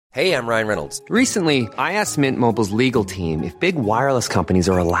Hey, I'm Ryan Reynolds. Recently, I asked Mint Mobile's legal team if big wireless companies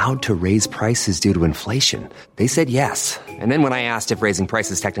are allowed to raise prices due to inflation. They said yes. And then when I asked if raising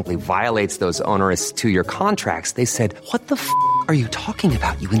prices technically violates those onerous two-year contracts, they said, "What the f*** are you talking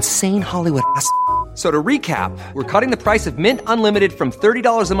about, you insane Hollywood ass?" So to recap, we're cutting the price of Mint Unlimited from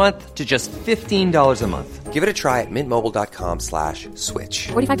 $30 a month to just $15 a month. Give it a try at mintmobile.com/switch.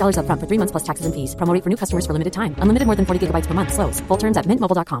 $45 up front for 3 months plus taxes and fees. Promo rate for new customers for limited time. Unlimited more than 40 gigabytes per month. Slows full terms at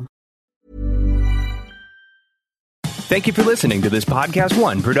mintmobile.com. Thank you for listening to this Podcast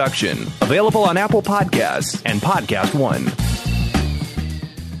One production. Available on Apple Podcasts and Podcast One.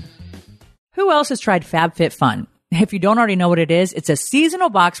 Who else has tried FabFitFun? If you don't already know what it is, it's a seasonal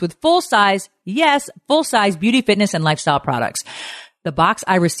box with full-size beauty, fitness, and lifestyle products. The box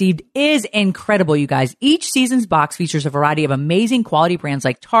I received is incredible, you guys. Each season's box features a variety of amazing quality brands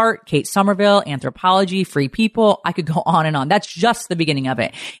like Tarte, Kate Somerville, Anthropologie, Free People. I could go on and on. That's just the beginning of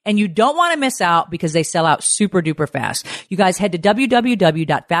it. And you don't want to miss out because they sell out super duper fast. You guys head to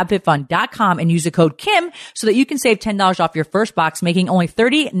www.fabfitfun.com and use the code Kim so that you can save $10 off your first box, making only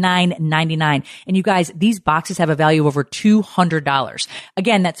 $39.99. And you guys, these boxes have a value of over $200.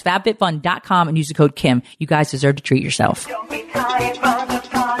 Again, that's fabfitfun.com and use the code Kim. You guys deserve to treat yourself.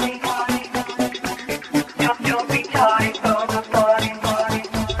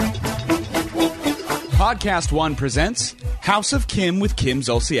 Podcast One presents House of Kim with Kim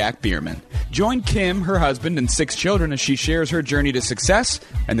Zolciak Biermann. Join Kim, her husband, and 6 children as she shares her journey to success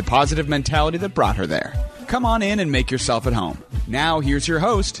and the positive mentality that brought her there. Come on in and make yourself at home. Now, here's your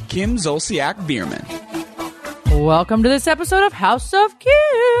host, Kim Zolciak Biermann. Welcome to this episode of House of Kim.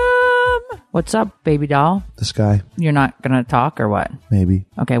 What's up, baby doll? This guy. You're not going to talk or what? Maybe.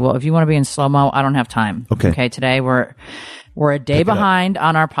 Okay, well, if you want to be in slow-mo, I don't have time. Okay. Today we're a day behind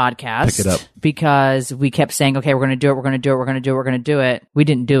on our podcast. Pick it up. Because we kept saying, okay, we're going to do it, we're going to do it, we're going to do it, we're going to do it. We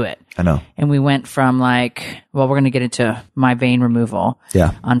didn't do it. I know. And we went from like, well, we're going to get into my vein removal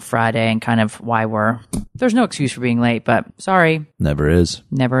on Friday and kind of why there's no excuse for being late, but sorry. Never is.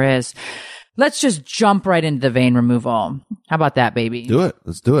 Never is. Let's just jump right into the vein removal. How about that, baby? Do it.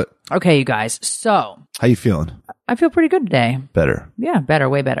 Let's do it. Okay, you guys. So. How you feeling? I feel pretty good today. Better. Yeah, better,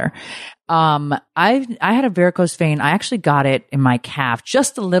 way better. I had a varicose vein. I actually got it in my calf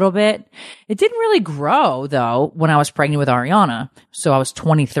just a little bit. It didn't really grow though when I was pregnant with Ariana. So I was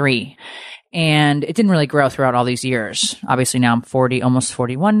 23 and it didn't really grow throughout all these years. Obviously now I'm 40, almost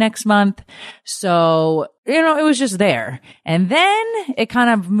 41 next month. So, it was just there. And then it kind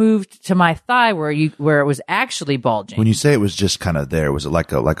of moved to my thigh where it was actually bulging. When you say it was just kind of there, was it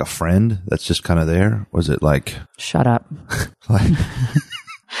like a friend that's just kind of there? Was it like... Shut up. like...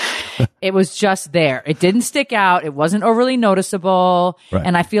 It was just there. It didn't stick out. It wasn't overly noticeable. Right.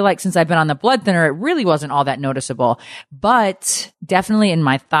 And I feel like since I've been on the blood thinner, it really wasn't all that noticeable. But definitely in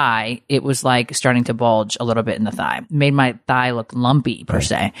my thigh, it was like starting to bulge a little bit in the thigh. Made my thigh look lumpy per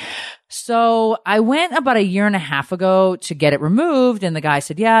se. So I went about a year and a half ago to get it removed. And the guy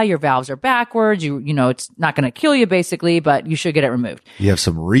said, yeah, your valves are backwards. You know, it's not going to kill you basically, but you should get it removed. You have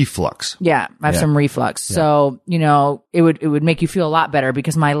some reflux. Yeah, I have some reflux. Yeah. So, it would make you feel a lot better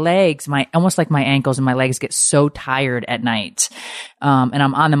because my legs, almost like my ankles and my legs get so tired at night. And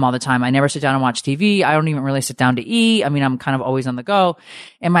I'm on them all the time. I never sit down and watch TV. I don't even really sit down to eat. I mean, I'm kind of always on the go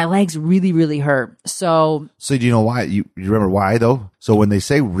and my legs really, really hurt. So do you know why? You remember why though? So when they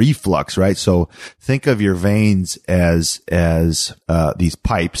say reflux, right? So think of your veins as these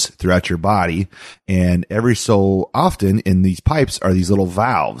pipes throughout your body. And every so often in these pipes are these little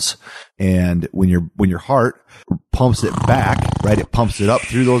valves. And when your heart pumps it back, right? It pumps it up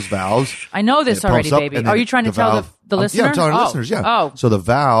through those valves. I know this already, baby. Are you trying to tell the listener? Yeah, I'm telling the listeners, yeah. Oh. So the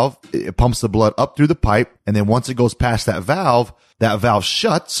valve, it pumps the blood up through the pipe. And then once it goes past that valve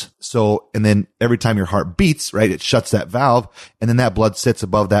shuts. So, and then every time your heart beats, right, it shuts that valve. And then that blood sits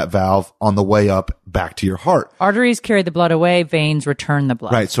above that valve on the way up back to your heart. Arteries carry the blood away. Veins return the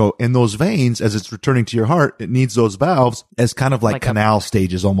blood. Right. So in those veins, as it's returning to your heart, it needs those valves as kind of like canal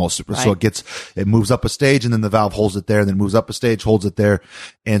stages almost. Right. So it moves up a stage and then the valve holds it there and then moves up a stage, holds it there.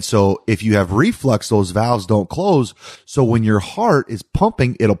 And so if you have reflux, those valves don't close. So when your heart is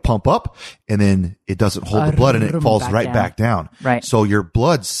pumping, it'll pump up and then it doesn't hold the blood and it falls back down. Right. So your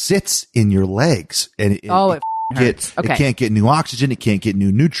blood sits in your legs and it get Okay. it can't get new oxygen, it can't get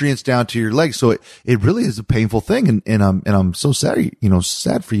new nutrients down to your legs. So it really is a painful thing. And I'm so sad,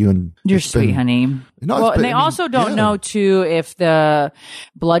 sad for you. And You're it's been- sweet, honey. No, Well, it's and been- they also don't yeah. know too if the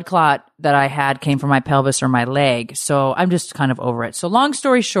blood clot that I had came from my pelvis or my leg. So I'm just kind of over it. So long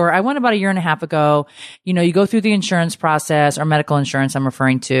story short, I went about a year and a half ago. You go through the insurance process or medical insurance I'm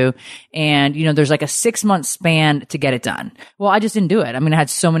referring to. And, there's like a 6-month span to get it done. Well, I just didn't do it. I mean, I had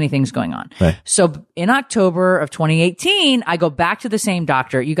so many things going on. Right. So in October of 2018, I go back to the same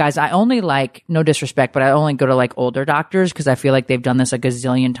doctor. You guys, I only no disrespect, but I only go to like older doctors because I feel like they've done this a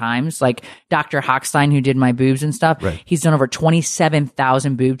gazillion times. Like Dr. Hochstein, who did my boobs and stuff, Right. he's done over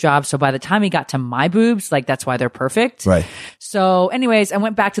 27,000 boob jobs. So by the time he got to my boobs, like that's why they're perfect. Right. So anyways, I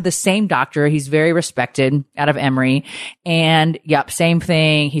went back to the same doctor. He's very respected out of Emory. And yep, same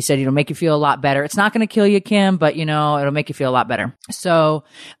thing. He said, make you feel a lot better. It's not going to kill you, Kim, but it'll make you feel a lot better. So,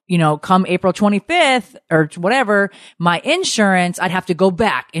 come April 25th or whatever, my insurance, I'd have to go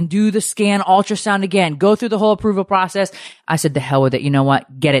back and do the scan, ultrasound again, go through the whole approval process. I said, the hell with it. You know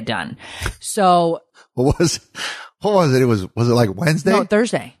what? Get it done. So What was it? Was it like Wednesday? no,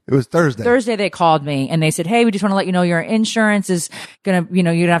 Thursday. It was Thursday. Thursday they called me and they said, hey, we just want to let you know your insurance is going to, you're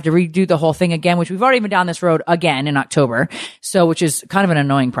going to have to redo the whole thing again, which we've already been down this road again in October. So, which is kind of an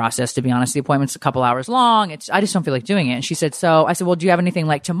annoying process, to be honest. The appointment's a couple hours long. I just don't feel like doing it. And she said, I said, well, do you have anything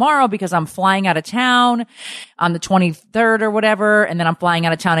like tomorrow? Because I'm flying out of town on the 23rd or whatever. And then I'm flying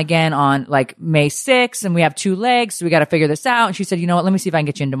out of town again on like May 6th and we have 2 legs. So we got to figure this out. And she said, you know what? Let me see if I can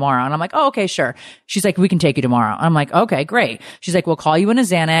get you in tomorrow. And I'm like, oh, okay, sure. She's like, we can take you tomorrow. I'm like, okay, great. She's like, we'll call you in a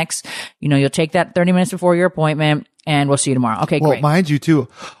Xanax. You'll take that 30 minutes before your appointment and we'll see you tomorrow. Okay, Well, great. mind you too,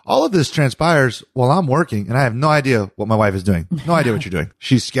 all of this transpires while I'm working and I have no idea what my wife is doing. No idea what you're doing.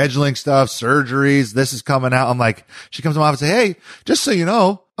 She's scheduling stuff, surgeries. This is coming out. I'm like, she comes to my office and say, hey, just so you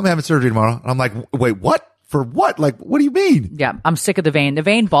know, I'm having surgery tomorrow. And I'm like, wait, what? For what? Like, what do you mean? Yeah, I'm sick of the vein. The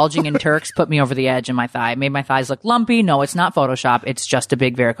vein bulging in Turks put me over the edge in my thigh. It made my thighs look lumpy. No, it's not Photoshop. It's just a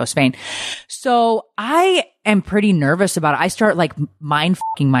big varicose vein. So I am pretty nervous about it. I start like mind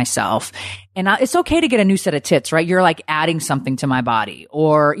fucking myself. And it's okay to get a new set of tits, right? You're like adding something to my body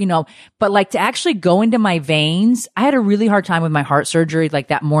or, but like to actually go into my veins, I had a really hard time with my heart surgery. Like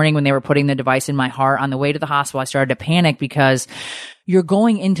that morning when they were putting the device in my heart on the way to the hospital, I started to panic because you're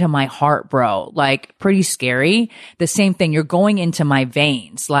going into my heart, bro. Like pretty scary. The same thing. You're going into my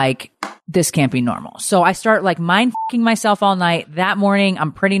veins. Like this can't be normal. So I start like mind fucking myself all night. That morning,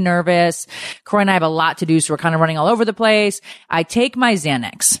 I'm pretty nervous. Croy and I have a lot to do. So we're kind of running all over the place. I take my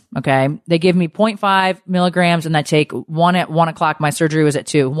Xanax. Okay. They give me 0.5 milligrams and I take 1 at 1 o'clock. My surgery was at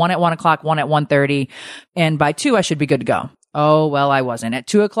 2, 1 at 1 o'clock, 1 at 1:30. And by 2, I should be good to go. Oh, well, I wasn't. At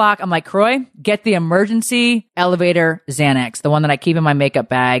 2 o'clock, I'm like, Croy, get the emergency elevator Xanax, the one that I keep in my makeup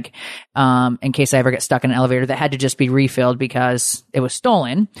bag, in case I ever get stuck in an elevator that had to just be refilled because it was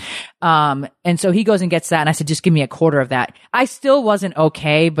stolen. And so he goes and gets that. And I said, just give me a quarter of that. I still wasn't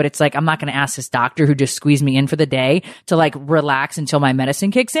okay, but it's like, I'm not going to ask this doctor who just squeezed me in for the day to like relax until my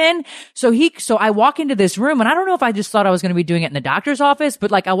medicine kicks in. So I walk into this room and I don't know if I just thought I was going to be doing it in the doctor's office,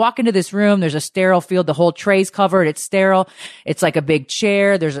 but like I walk into this room, there's a sterile field. The whole tray's covered. It's sterile. It's like a big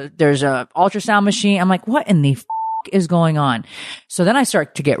chair. There's a ultrasound machine. I'm like, what in the is going on? So then I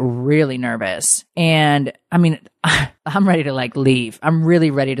start to get really nervous. And I mean, I'm ready to like leave. I'm really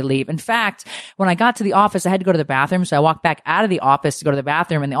ready to leave. In fact, when I got to the office, I had to go to the bathroom. So I walked back out of the office to go to the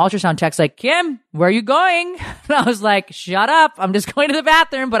bathroom and the ultrasound tech's like, Kim, where are you going? And I was like, shut up. I'm just going to the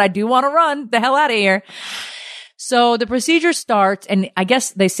bathroom, but I do want to run the hell out of here. So the procedure starts, and I guess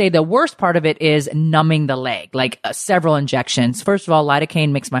they say the worst part of it is numbing the leg, like several injections. First of all,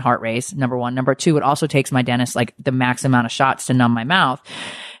 lidocaine makes my heart race, number 1. Number 2, it also takes my dentist like the max amount of shots to numb my mouth.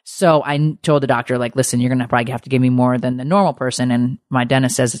 So I told the doctor, like, listen, you're going to probably have to give me more than the normal person. And my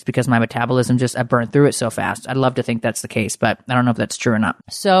dentist says it's because my metabolism I burned through it so fast. I'd love to think that's the case, but I don't know if that's true or not.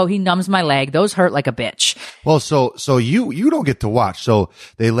 So he numbs my leg. Those hurt like a bitch. Well, so you don't get to watch. So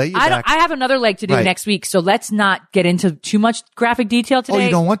they lay you back. I have another leg to do Right. next week. So let's not get into too much graphic detail today. Oh, you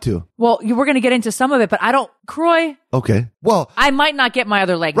don't want to? Well, we're going to get into some of it, but I don't, Croy, Okay. Well, I might not get my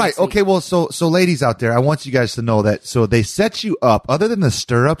other leg. right. next week. Okay. Well, so ladies out there, I want you guys to know that. So they set you up. Other than the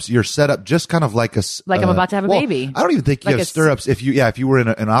stirrups, you're set up just kind of like Like I'm about to have a baby. I don't even think you Like have stirrups. If you were in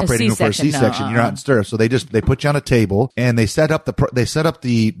an operating room for a C-section, C-section, no, you're not in stirrups. So they put you on a table and they set up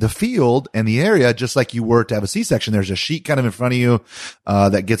the field and the area just like you were to have a C-section. There's a sheet kind of in front of you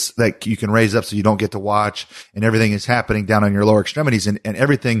that you can raise up so you don't get to watch, and everything is happening down on your lower extremities, and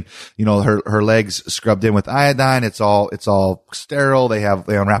everything her legs scrubbed in with iodine. It's all sterile. They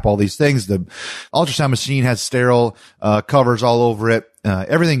unwrap all these things. The ultrasound machine has sterile covers all over it.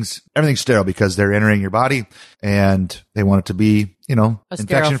 Everything's sterile because they're entering your body and they want it to be,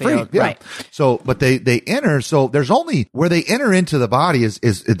 infection free. Yeah. Right. So, but they enter. So there's only where they enter into the body is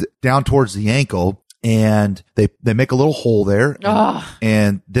down towards the ankle. And they make a little hole there,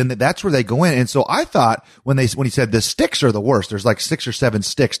 and then that's where they go in. And so I thought when he said the sticks are the worst, there's like 6 or 7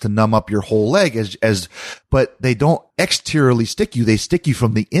 sticks to numb up your whole leg but they don't exteriorly stick you; they stick you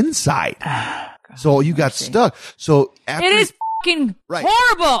from the inside. So you got stuck. So after it is fucking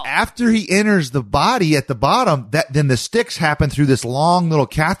horrible. After he enters the body at the bottom, then the sticks happen through this long little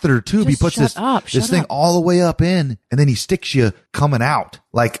catheter tube. He puts this thing all the way up in, and then he sticks you coming out.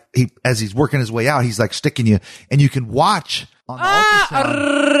 Like as he's working his way out, he's like sticking you, and you can watch on the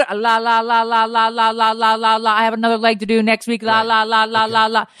ultrasound. La la la la la la la la la la. I have another leg to do next week. La la la la la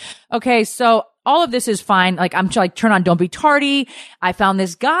la. Okay, so all of this is fine. Like I'm like, turn on Don't Be Tardy. I found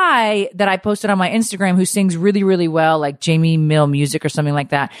this guy that I posted on my Instagram who sings really, really well, like Jamie Mill music or something like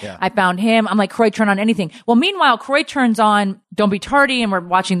that. Yeah. I found him. I'm like, Croy, turn on anything. Well, meanwhile, Croy turns on Don't Be Tardy and we're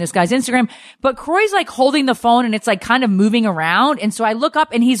watching this guy's Instagram, but Croy's like holding the phone and it's like kind of moving around. And so I look up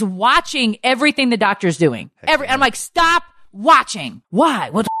and he's watching everything the doctor's doing. I'm like, stop watching.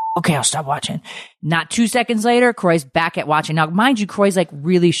 Why? What the okay, I'll stop watching. Not 2 seconds later, Croy's back at watching. Now, mind you, Croy's like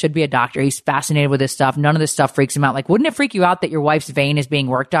really should be a doctor. He's fascinated with this stuff. None of this stuff freaks him out. Like, wouldn't it freak you out that your wife's vein is being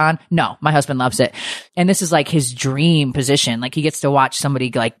worked on? No, my husband loves it. And this is like his dream position. Like he gets to watch somebody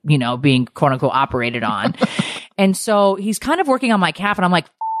like, being quote unquote operated on. And so he's kind of working on my calf and I'm like,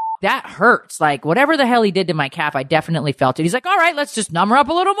 that hurts. Like whatever the hell he did to my calf, I definitely felt it. He's like, all right, let's just numb her up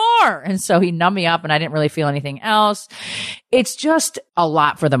a little more. And so he numbed me up and I didn't really feel anything else. It's just a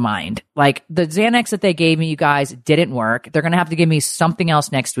lot for the mind. Like the Xanax that they gave me, you guys, didn't work. They're going to have to give me something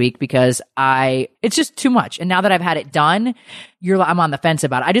else next week because it's just too much. And now that I've had it done, I'm on the fence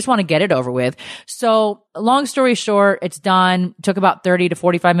about it. I just want to get it over with. So long story short, it's done. Took about 30 to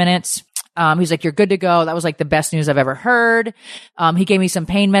 45 minutes. He's like, you're good to go. That was like the best news I've ever heard. He gave me some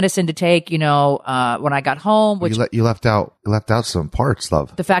pain medicine to take, when I got home, which you left out some parts,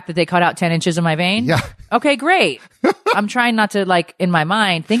 love. The fact that they cut out 10 inches of my vein. Yeah. Okay, great. I'm trying not to like in my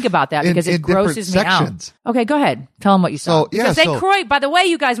mind think about that because it grosses me out. Okay, go ahead. Tell him what you saw. Croy, by the way,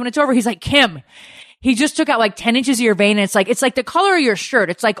 you guys, when it's over, he's like, Kim, he just took out like 10 inches of your vein and it's like the color of your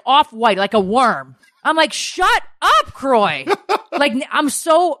shirt. It's like off white, like a worm. I'm like, shut up, Croy. Like, I'm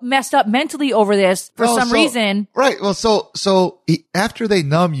so messed up mentally over this for some reason. Right. Well, so after they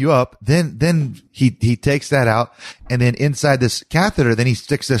numb you up, then he takes that out and then inside this catheter, then he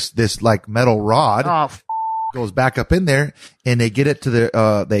sticks this like metal rod. Goes back up in there and they get it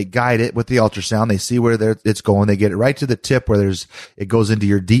to they guide it with the ultrasound. They see where it's going. They get it right to the tip where it goes into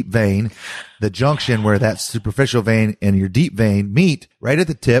your deep vein, the junction where that superficial vein and your deep vein meet right at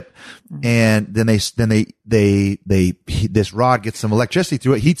the tip. And then this rod gets some electricity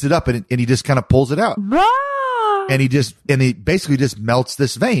through it, heats it up and he just kind of pulls it out. And he basically just melts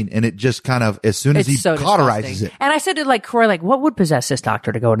this vein and it just kind of, as soon as he cauterizes it. And I said to like Croy, like, what would possess this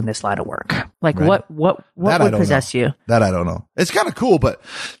doctor to go into this line of work? Like what would possess you? That I don't know. It's kind of cool, but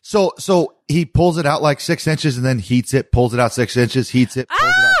so he pulls it out like 6 inches and then heats it, pulls it out 6 inches, heats it, pulls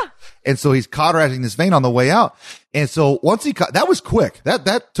it out. And so he's cauterizing this vein on the way out. And so once that was quick.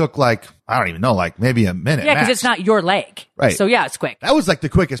 That took like, I don't even know, like maybe a minute. Yeah, because it's not your leg. Right. So yeah, it's quick. That was like the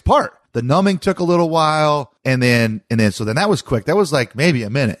quickest part. The numbing took a little while and then that was quick. That was like maybe a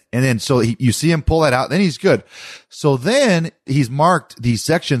minute. And then so you see him pull that out, then he's good. So then he's marked these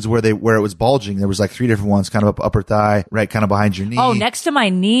sections where it was bulging. There was like 3 different ones, kind of up upper thigh, right, kind of behind your knee. Oh, next to my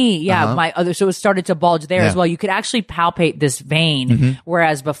knee. Yeah. So it started to bulge there as well. You could actually palpate this vein,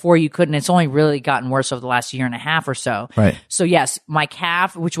 whereas before you couldn't. It's only really gotten worse over the last year and a half or so. Right. So yes, my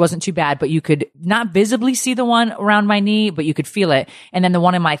calf, which wasn't too bad, but you could not visibly see the one around my knee, but you could feel it. And then the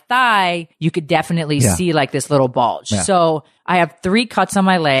one in my thigh, you could definitely see like this little bulge. Yeah. So I have 3 cuts on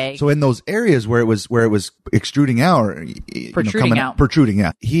my leg. So in those areas where it was extruding out or protruding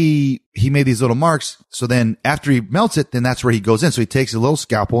out, he made these little marks. So then after he melts it, then that's where he goes in. So he takes a little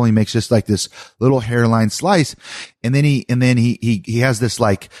scalpel and he makes just like this little hairline slice. And then he has this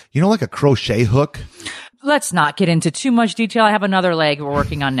like, like a crochet hook. Let's not get into too much detail. I have another leg we're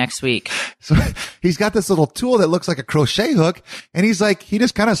working on next week. So he's got this little tool that looks like a crochet hook and he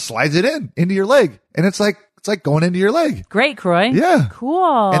just kind of slides it into your leg. And it's like going into your leg. Great, Croy. Yeah.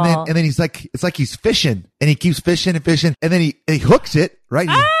 Cool. And then he's like, it's like he's fishing and he keeps fishing and fishing. And then he hooks it, right?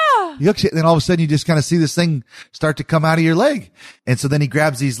 He hooks it, and then all of a sudden you just kind of see this thing start to come out of your leg. And so then he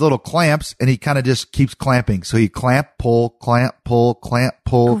grabs these little clamps and he kind of just keeps clamping. So he clamp, pull, clamp, pull, clamp,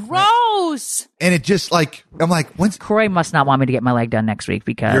 pull. Gross. And it just like, I'm like, when's Corey must not want me to get my leg done next week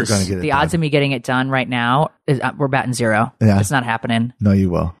because You're gonna get it the done. odds of me getting it done right now is we're batting zero. Yeah. It's not happening. No, you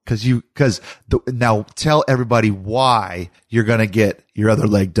will. Now tell everybody why you're going to get your other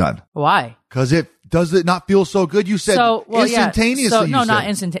leg done. Why? Does it not feel so good? You said instantaneously. So, you no, said. not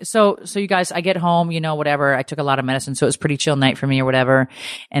instantaneous. So you guys, I get home, whatever. I took a lot of medicine, so it was a pretty chill night for me or whatever.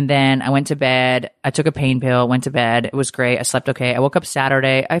 And then I went to bed. I took a pain pill, went to bed. It was great. I slept okay. I woke up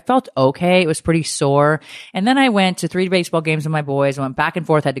Saturday. I felt okay. It was pretty sore. And then I went to 3 baseball games with my boys. I went back and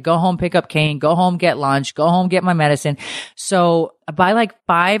forth. I had to go home, pick up Kane, go home, get lunch, go home, get my medicine. So by like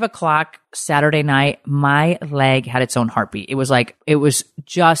 5:00 Saturday night, my leg had its own heartbeat. It was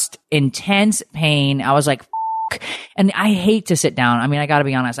just intense pain. I was like, and I hate to sit down. I mean, I got to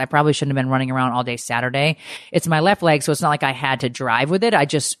be honest. I probably shouldn't have been running around all day Saturday. It's my left leg, so it's not like I had to drive with it. I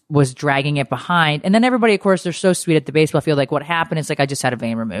just was dragging it behind. And then everybody, of course, they're so sweet at the baseball field. Like, what happened? It's like I just had a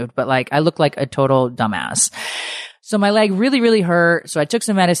vein removed, but like I look like a total dumbass. So my leg really, really hurt. So I took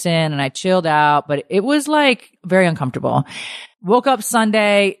some medicine and I chilled out, but it was like very uncomfortable. Woke up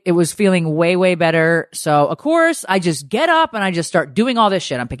Sunday. It was feeling way, way better. So of course I just get up and I just start doing all this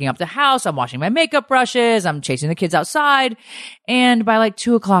shit. I'm picking up the house. I'm washing my makeup brushes. I'm chasing the kids outside. And by like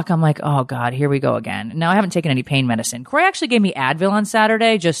 2:00, I'm like, oh God, here we go again. Now I haven't taken any pain medicine. Corey actually gave me Advil on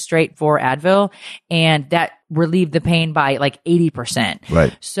Saturday, just straight for Advil. And that relieved the pain by like 80%.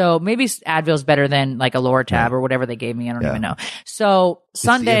 Right. So maybe Advil's better than like a Loratab or whatever they gave me. I don't even know. So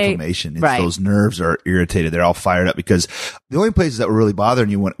Sunday, it's the inflammation. It's right. Those nerves are irritated. They're all fired up because the only places that were really bothering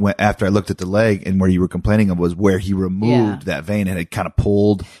you when after I looked at the leg and where you were complaining of was where he removed that vein and it kind of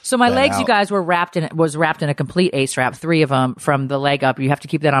pulled. So my legs, out. you guys, was wrapped in a complete A strap, 3 of them from the leg up. You have to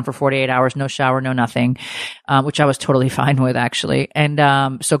keep that on for 48 hours, no shower, no nothing, which I was totally fine with actually.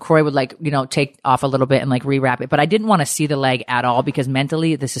 And so Corey would take off a little bit and like rewrap it, but I didn't want to see the leg at all because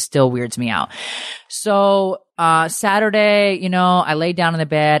mentally this is still weirds me out. So Saturday, I laid down in the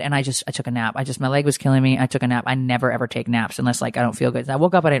bed and I took a nap. My leg was killing me. I took a nap. I never ever take naps unless like I don't feel good. So I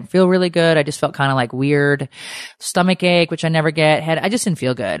woke up, I didn't feel really good. I just felt kind of like weird stomach ache, which I never get. I just didn't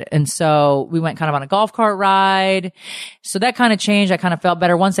feel good. And so we went kind of on a golf cart ride. So that kind of changed. I kind of felt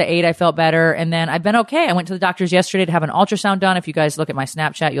better. Once I ate, I felt better. And then I've been okay. I went to the doctor's yesterday to have an ultrasound done. If you guys look at my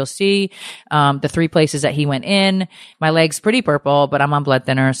Snapchat, you'll see, the 3 places that he went in. My leg's pretty purple, but I'm on blood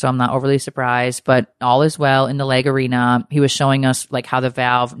thinner, so I'm not overly surprised, but all is well in the leg arena. He was showing us like how the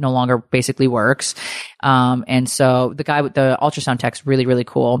valve no longer basically works. And so the guy with the ultrasound tech's really, really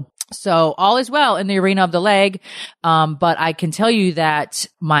cool. So all is well in the arena of the leg. But I can tell you that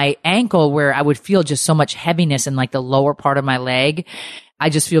my ankle, where I would feel just so much heaviness in like the lower part of my leg, I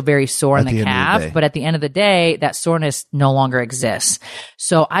just feel very sore in the calf, but at the end of the day, that soreness no longer exists.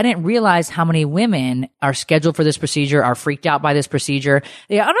 So I didn't realize how many women are scheduled for this procedure, are freaked out by this procedure.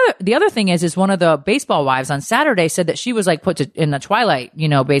 The other thing is one of the baseball wives on Saturday said that she was like put in the twilight,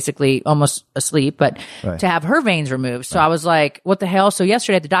 basically almost asleep, but to have her veins removed. So I was like, what the hell? So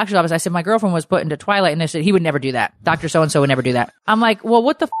yesterday at the doctor's office, I said, my girlfriend was put into twilight, and they said he would never do that. Dr. So-and-so would never do that. I'm like, well,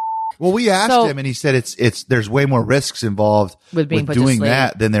 what the Well, we asked him and he said there's way more risks involved with doing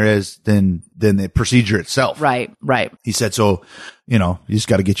that than there is than the procedure itself. Right. He said, so, you just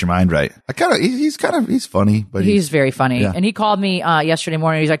got to get your mind right. He's funny, but he's very funny. Yeah. And he called me yesterday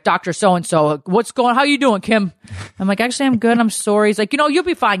morning. He's like, Dr. So-and-so, how you doing, Kim? I'm like, actually, I'm good. I'm sorry. He's like, you'll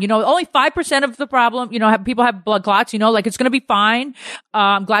be fine. Only 5% of the problem, people have blood clots, like it's going to be fine.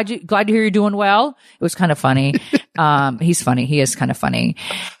 I'm glad to hear you're doing well. It was kind of funny. He's funny. He is kind of funny.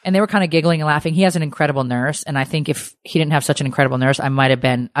 And they were kind of giggling and laughing. He has an incredible nurse. And I think if he didn't have such an incredible nurse, I might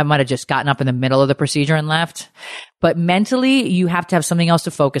have just gotten up in the middle of the procedure and left. But mentally, you have to have something else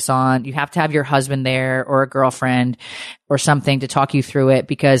to focus on. You have to have your husband there or a girlfriend or something to talk you through it,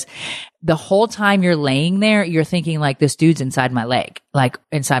 because the whole time you're laying there, you're thinking like, this dude's inside my leg, like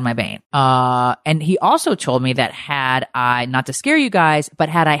inside my vein. And he also told me that had I, not to scare you guys, but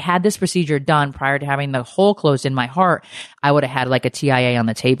had I had this procedure done prior to having the hole closed in my heart, I would have had like a TIA on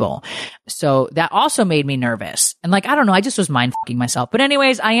the table. So that also made me nervous. And like, I don't know, I just was mind fucking myself. But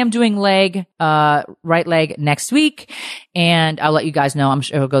anyways, I am doing right leg next week. week, and I'll let you guys know. I'm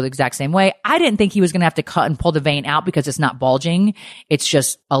sure it'll go the exact same way. I didn't think he was going to have to cut and pull the vein out because it's not bulging. It's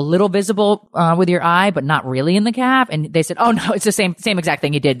just a little visible with your eye, but not really in the calf. And they said, oh no, it's the same exact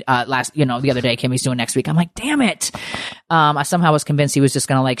thing he did the other day. Kimmy's doing next week. I'm like, damn it. I somehow was convinced he was just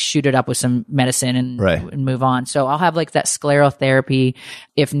going to like shoot it up with some medicine and move on. So I'll have like that sclerotherapy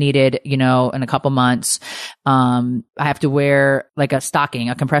if needed, in a couple months. I have to wear like a stocking,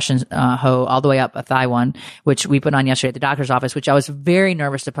 a compression hoe all the way up a thigh one, which we put on yesterday at the doctor's office, which I was very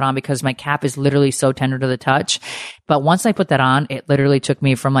nervous to put on because my calf is literally so tender to the touch. But once I put that on, it literally took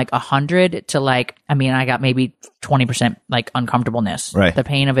me from like 100 to like, I got maybe 20% like uncomfortableness. Right. The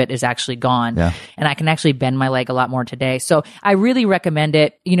pain of it is actually gone. Yeah. And I can actually bend my leg a lot more today. So I really recommend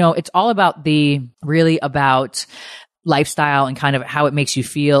it. It's all about about lifestyle and kind of how it makes you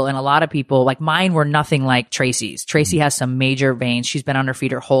feel. And a lot of people, like mine, were nothing like Tracy's. Tracy has some major veins. She's been on her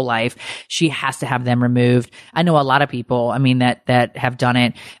feet her whole life. She has to have them removed. I know a lot of people, that have done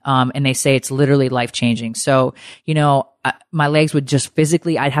it. And they say it's literally life changing. So, my legs would just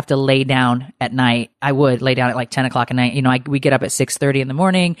physically, I'd have to lay down at night. I would lay down at like 10 o'clock at night. We get up at 6:30 in the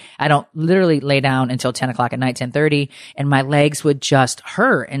morning. I don't literally lay down until 10 o'clock at night, 10:30, and my legs would just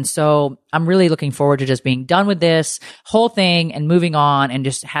hurt. And so I'm really looking forward to just being done with this whole thing and moving on and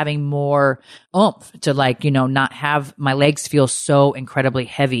just having more oomph to not have my legs feel so incredibly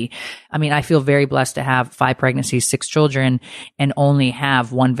heavy. I feel very blessed to have 5 pregnancies, 6 children, and only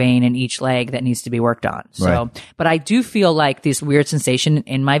have one vein in each leg that needs to be worked on. So, but I do feel like this weird sensation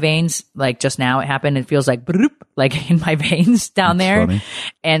in my veins, like just now it happened. It feels like, like in my veins down That's there. funny.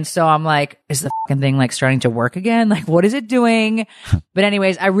 And so I'm like, is the fucking thing like starting to work again? Like, what is it doing? But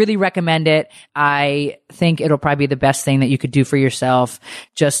anyways, I really recommend it. I think it'll probably be the best thing that you could do for yourself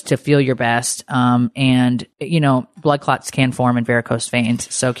just to feel your best. And blood clots can form in varicose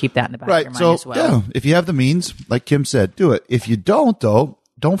veins. So keep that in the back of your mind as well. Yeah, if you have the means, like Kim said, do it. If you don't though,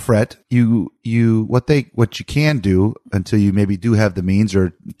 don't fret. What you can do until you maybe do have the means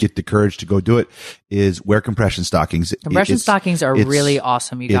or get the courage to go do it is wear compression stockings. Compression stockings are really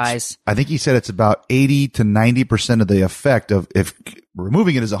awesome, you guys. I think he said it's about 80 to 90% of the effect of if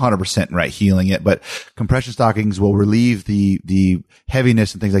removing it is 100%, right? Healing it, but compression stockings will relieve the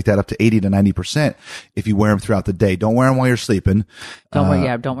heaviness and things like that up to 80 to 90% if you wear them throughout the day. Don't wear them while you're sleeping. Don't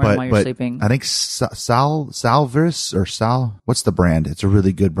wear them while you're sleeping. I think Salvis or Sal, what's the brand? It's a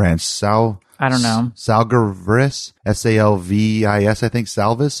really good brand. I don't know. Salvis, Salvis, I think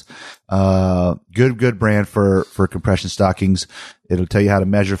Salvis. Good brand for compression stockings. It'll tell you how to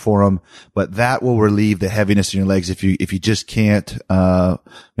measure for them, but that will relieve the heaviness in your legs. If you just can't,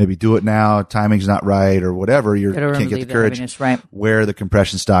 maybe do it now, timing's not right or whatever, you can't get the courage, right. Wear the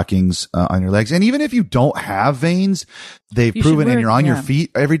compression stockings, on your legs. And even if you don't have veins, they've proven and you're on your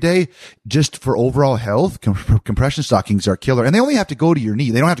feet every day, just for overall health, compression stockings are killer. And they only have to go to your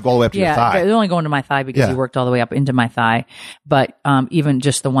knee. They don't have to go all the way up to your thigh. They're only going to my thigh because you worked all the way up into my thigh. But, even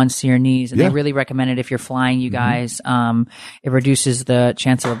just the ones to your knees. And they really recommend it if you're flying, you guys. It reduces the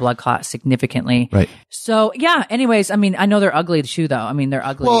chance of a blood clot significantly. Right. So anyways, I know they're ugly too though. They're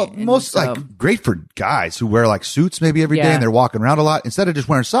ugly. Well, great for guys who wear like suits maybe every day and they're walking around a lot. Instead of just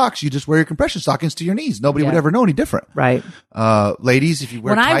wearing socks, you just wear your compression stockings to your knees. Nobody would ever know any different. Right. Ladies, if you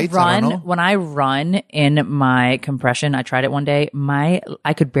wear tights, I don't know. When I run in my compression, I tried it one day.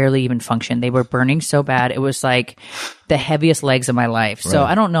 I could barely even function. They were burning so bad. It was like the heaviest legs of my life. So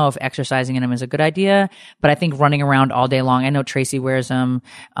I don't know if exercising in them is a good idea, but I think running around all day long, I know Tracy wears them.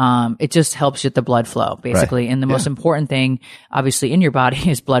 It just helps with the blood flow basically. And the most important thing obviously in your body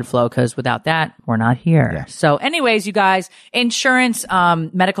is blood flow, because without that, we're not here. Yeah. So anyways, you guys, insurance,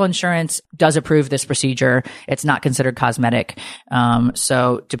 medical insurance does approve this procedure. It's not considered cosmetic.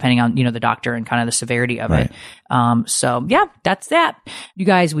 So depending on, the doctor and kind of the severity of it. So that's that. You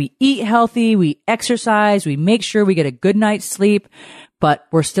guys, we eat healthy, we exercise, we make sure we get a good night's sleep, but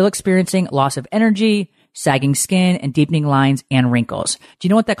we're still experiencing loss of energy, sagging skin, and deepening lines and wrinkles. Do you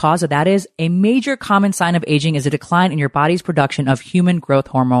know what the cause of that is? A major common sign of aging is a decline in your body's production of human growth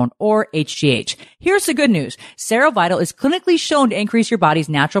hormone, or HGH. Here's the good news. Serovital is clinically shown to increase your body's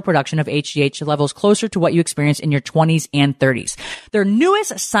natural production of HGH to levels closer to what you experience in your 20s and 30s. Their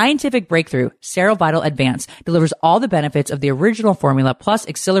newest scientific breakthrough, Serovital Advance, delivers all the benefits of the original formula plus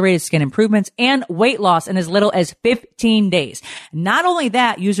accelerated skin improvements and weight loss in as little as 15 days. Not only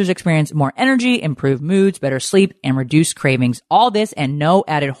that, users experience more energy, improved mood, better sleep, and reduced cravings. All this and no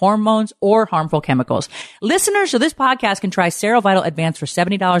added hormones or harmful chemicals. Listeners of this podcast can try Serovital Advance for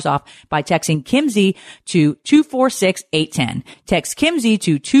 $70 off by texting KimZ to 246-810. Text KimZ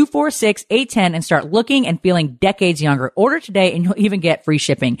to 246-810 and start looking and feeling decades younger. Order today and you'll even get free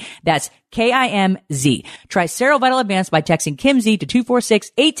shipping. That's KIMZ. Try Serovital Advanced by texting KIMZ to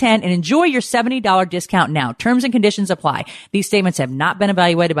 246-810 and enjoy your $70 discount now. Terms and conditions apply. These statements have not been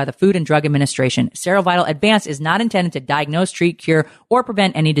evaluated by the Food and Drug Administration. Serovital Advanced is not intended to diagnose, treat, cure, or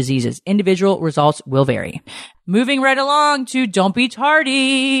prevent any diseases. Individual results will vary. Moving right along to Don't Be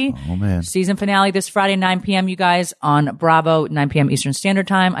Tardy. Oh, man. Season finale this Friday, 9 p.m., you guys, on Bravo, 9 p.m. Eastern Standard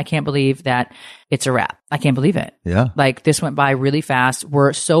Time. I can't believe that it's a wrap. I can't believe it. Yeah. Like, this went by really fast.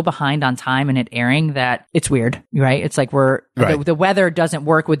 We're so behind on time and it airing that it's weird, right? It's like Right. the weather doesn't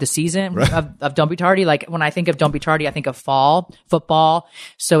work with the season of Don't Be Tardy. Like, when I think of Don't Be Tardy, I think of fall, football.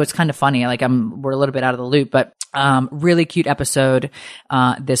 So it's kind of funny. Like, we're a little bit out of the loop, but really cute episode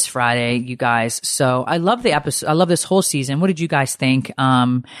this Friday, you guys. So I love the episode. I love this whole season. What did you guys think?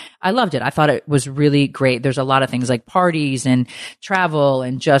 I loved it. I thought it was really great. There's a lot of things like parties and travel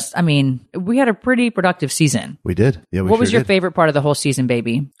and just, I mean, we had a pretty productive season. We did. Yeah, What was your favorite part of the whole season,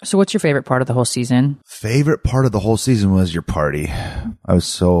 baby? So what's your favorite part of the whole season? Favorite part of the whole season was your party. I was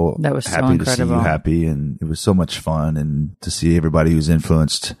so That was so happy to see you incredible. happy, and it was so much fun, and to see everybody who's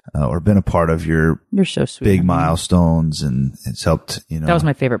influenced or been a part of your You're so sweet. big milestones, and it's helped, you know. That was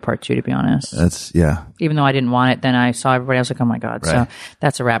my favorite part too, to be honest. That's, yeah. Even though I didn't want it, then I saw everybody. I was like, oh my God. Right. So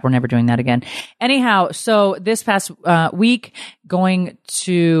that's a wrap. We're never doing that again. Anyhow, so this past week, going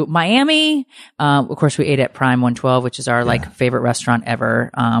to Miami. Of course, we ate at Prime 112, which is our like favorite restaurant ever.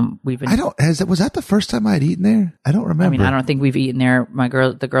 We've been. Was that the first time I'd eaten there? I don't remember. I mean, I don't think we've eaten there.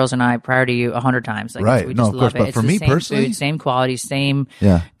 The girls and I, prior to you, 100 times. Like, Right. We No, just of love course. it. But It's for the me same personally- food, same quality, same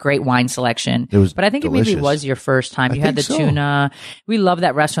Yeah. great wine selection. It was but I think it maybe delicious. was your first time. I You had the think so. tuna. We love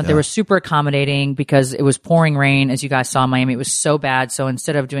that restaurant. They were super accommodating because it was pouring rain, as you guys saw in Miami. It was so bad. So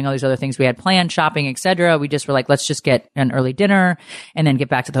instead of doing all these other things we had planned, shopping, etc., we just were like, let's just get an early dinner and then get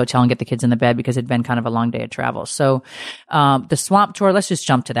back to the hotel and get the kids in the bed because it'd been kind of a long day of travel. So the swamp tour, let's just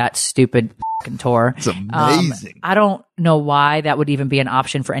jump to that stupid fucking tour. It's amazing. I don't know why that would even be an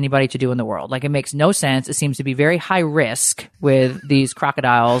option for anybody to do in the world. Like, it makes no sense. It seems to be very high risk with these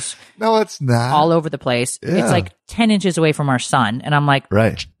crocodiles No, it's not. all over the place. Yeah. It's like 10 inches away from our son. And I'm like,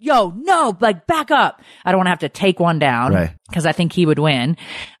 Right. yo, no, like, back up. I don't want to have to take one down Right. because I think he would win.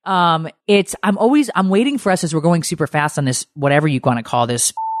 I'm waiting for us as we're going super fast on this, whatever you want to call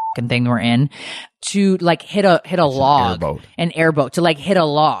this fucking thing we're in, to like hit a log, airboat. an airboat, to like hit a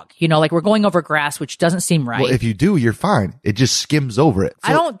log, you know, like we're going over grass, which doesn't seem right. Well, if you do, you're fine. It just skims over it. I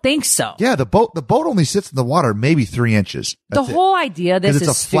So- don't think so. Yeah, the boat only sits in the water maybe 3 inches. The That's it. whole idea of this Because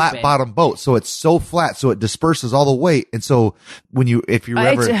is it's a flat stupid. bottom boat, so it's so flat, so it disperses all the weight. And so if you were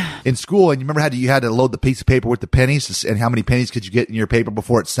ever in school and you remember you had to load the piece of paper with the pennies, and how many pennies could you get in your paper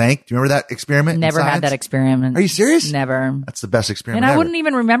before it sank? Do you remember that experiment? in Never had science? that experiment. Are you serious? Never. That's the best experiment And I ever. wouldn't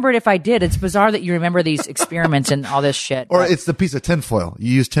even remember it if I did. It's bizarre that you remember these experiments and all this shit. Or but- it's the piece of tinfoil.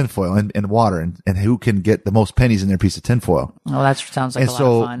 You use tinfoil and water, and who can get the most pennies in their piece of tinfoil. oh, that sounds like And a lot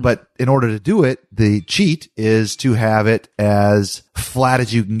so, of fun. but in order to do it, the cheat is to have it as flat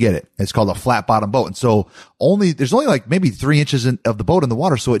as you can get it. It's called a flat bottom boat. And so there's only like maybe 3 inches of the boat in the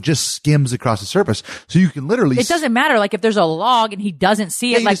water. So it just skims across the surface. So you can literally, it doesn't matter. Like, if there's a log and he doesn't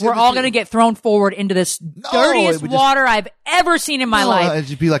see Yeah, it, you like, just we're have all to- going to get thrown forward into this dirtiest it would just- water I've ever seen in my life. It'd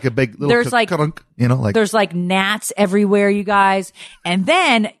just be like a big little, There's like- ka-dunk, you know, like There's like gnats everywhere, you guys. And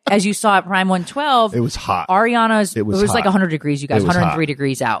then, as you saw at Prime 112, it was hot. Ariana's, it was was like hot. 100 degrees, you guys, It was 103 hot.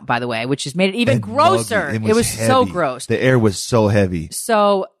 degrees out, by the way, which has made it even and grosser. muggy. It was so heavy. gross. The air was so heavy.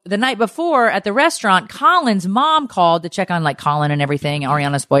 So the night before at the restaurant, Colin's mom called to check on like Colin and everything,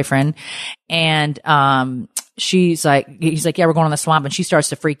 Ariana's boyfriend. And, he's like, yeah, we're going on the swamp. And she starts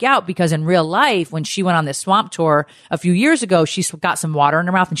to freak out because in real life, when she went on this swamp tour a few years ago, she got some water in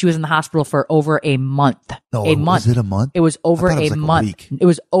her mouth and she was in the hospital for over a month. No, a month. was it a month? It was over I thought it was a like a month. week. It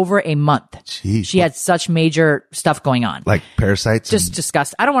was over a month. Jeez. She had such major stuff going on. Like parasites. Just and-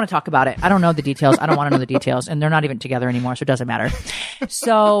 disgust. I don't want to talk about it. I don't know the details. I don't want to know the details. And they're not even together anymore, so it doesn't matter.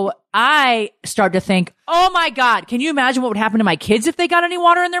 So I start to think, oh my God, can you imagine what would happen to my kids if they got any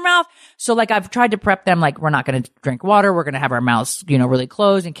water in their mouth? So like I've tried to prep them, like we're not going to drink water. We're going to have our mouths, really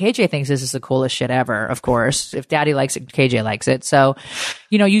closed. And KJ thinks this is the coolest shit ever, of course. If daddy likes it, KJ likes it. So,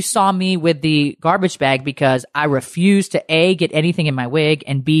 you saw me with the garbage bag because I refused to A, get anything in my wig,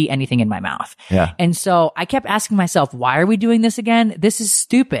 and B, anything in my mouth. Yeah. And so I kept asking myself, why are we doing this again? This is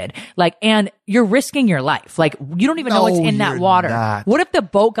stupid. Like, and you're risking your life. Like, you don't even know what's No, in that you're water. not. What if the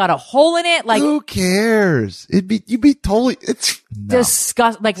boat got a hole in it? Like, who cares? You'd be totally,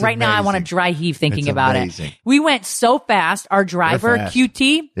 disgust. Like It's right now, I want to amazing. dry heave thinking It's about amazing. it. We went so fast. Our driver, fast.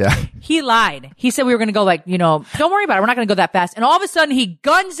 QT, Yeah. he lied. He said we were going to go like, don't worry about it. We're not going to go that fast. And all of a sudden, he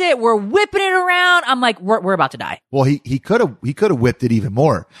guns it. We're whipping it around. I'm like, we're about to die. Well, he could have whipped it even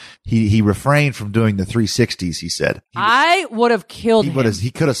more. He refrained from doing the 360s. He said I would have killed him.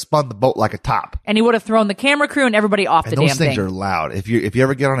 he could have spun the boat like a top. And he would have thrown the camera crew and everybody off And the those damn things thing. are loud. If you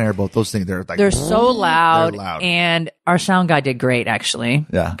ever get on an airboat, those things they're so loud. They're loud. And our sound guy did great, actually.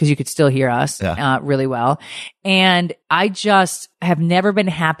 Yeah. Because you could still hear us really well. And I just have never been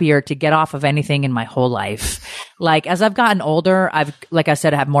happier to get off of anything in my whole life. Like, as I've gotten older, like I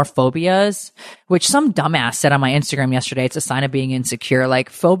said, I have more phobias, which some dumbass said on my Instagram yesterday. It's a sign of being insecure.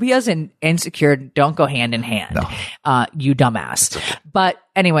 Like, phobias and insecure don't go hand in hand. No. You dumbass. But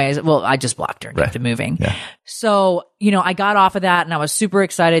anyways, well, I just blocked her and kept it moving. Yeah. So, I got off of that and I was super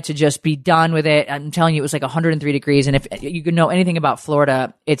excited to just be done with it. I'm telling you, it was like 103 degrees. And if you know anything about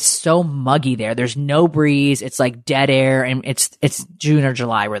Florida, it's so muggy there. There's no breeze. It's like dead air, and it's June or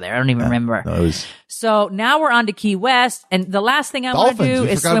July we're there. I don't even remember. No, it was- So now we're on to Key West, and the last thing I want to Dolphins. do We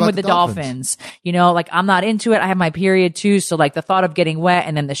is forgot swim about with the the dolphins. Like, I'm not into it. I have my period too, so like the thought of getting wet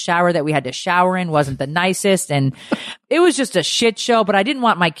and then the shower that we had to shower in wasn't the nicest, and it was just a shit show. But I didn't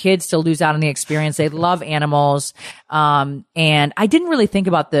want my kids to lose out on the experience. They love animals, and I didn't really think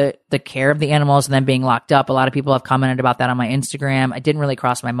about the care of the animals and then being locked up. A lot of people have commented about that on my Instagram. It didn't really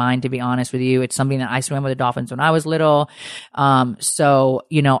cross my mind, to be honest with you. It's something that I swam with the dolphins when I was little. So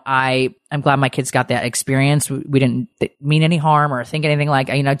I'm glad my kids got that experience. We didn't mean any harm or think anything like,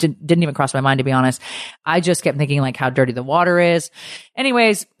 didn't even cross my mind, to be honest. I just kept thinking like how dirty the water is.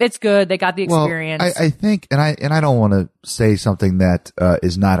 Anyways, it's good. They got the experience. Well, I think, and I don't want to say something that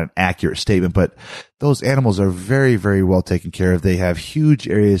is not an accurate statement, but those animals are very, very well taken care of. They have huge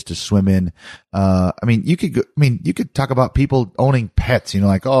areas to swim in. You could talk about people owning pets,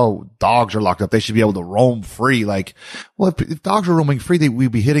 like, oh, dogs are locked up. They should be able to roam free. Like, well, if dogs were roaming free,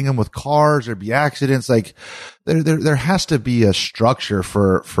 we'd be hitting them with cars, there'd be accidents. Like, there has to be a structure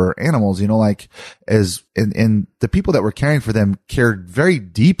for animals, like, and the people that were caring for them cared very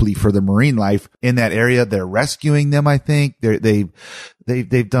deeply for the marine life in that area. They're rescuing them. I think they've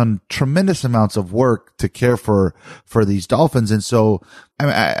done tremendous amounts of work to care for these dolphins. And so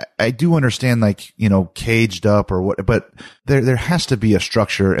I do understand, like, caged up or what, but there has to be a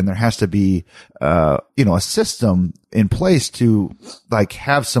structure and there has to be, a system in place to like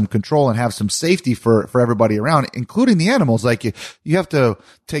have some control and have some safety for everybody around, including the animals. Like, you have to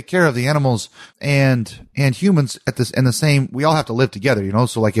take care of the animals and humans in the same, we all have to live together,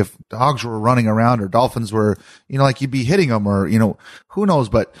 So like if dogs were running around or dolphins were, like you'd be hitting them or, who knows,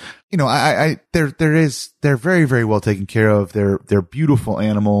 but they're very, very well taken care of. They're beautiful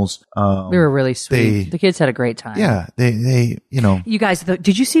animals. They were really sweet. The kids had a great time. Yeah. They You guys,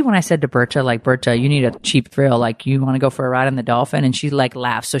 did you see when I said to Berta, like, Berta, you need a cheap thrill. Like, you want to go for a ride on the dolphin? And she like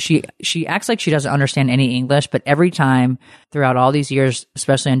laughs. So she acts like she doesn't understand any English, but every time throughout all these years,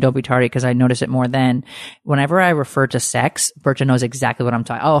 especially on Don't Be Tardy, because I notice it more then, whenever I refer to sex, Berta knows exactly what I'm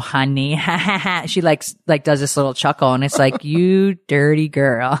talking. Oh, honey. She like does this little chuckle, and it's like, you dirty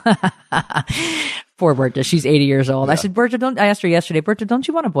girl. Poor Berta. She's 80 years old. Yeah. I said, Berta, I asked her yesterday, Berta, don't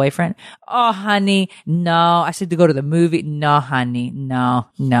you want a boyfriend? Oh, honey, no. I said, to go to the movie? No, honey, no.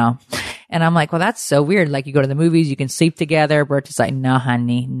 And I'm like, well, that's so weird. Like, you go to the movies, you can sleep together. Berta's like, no,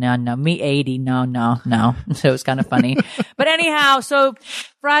 honey, no. Me 80, no. So it was kind of funny. But anyhow, so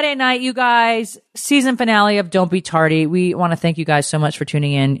Friday night, you guys, season finale of Don't Be Tardy. We want to thank you guys so much for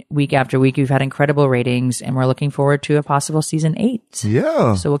tuning in week after week. You've had incredible ratings, and we're looking forward to a possible season 8.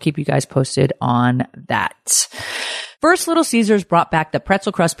 Yeah. So we'll keep you guys posted on that. First, Little Caesars brought back the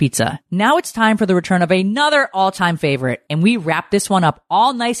pretzel crust pizza. Now it's time for the return of another all-time favorite, and we wrap this one up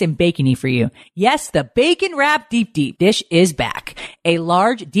all nice and bacony for you. Yes, the bacon wrap deep dish is back. A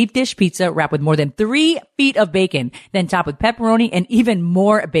large deep dish pizza wrapped with more than 3 feet of bacon, then topped with pepperoni and even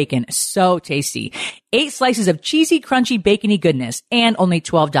more bacon. So tasty. 8 slices of cheesy, crunchy, bacony goodness, and only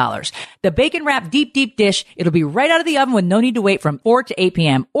 $12. The bacon wrap deep dish, it'll be right out of the oven with no need to wait from 4 to 8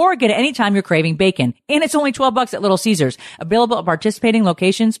 p.m. or get it anytime you're craving bacon. And it's only $12 at Little Caesars. Available at participating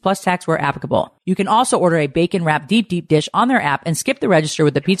locations plus tax where applicable. You can also order a bacon wrap deep dish on their app and skip the register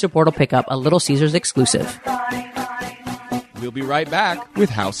with the Pizza Portal pickup, a Little Caesars exclusive. We'll be right back with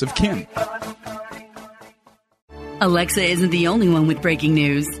House of Kim. Alexa isn't the only one with breaking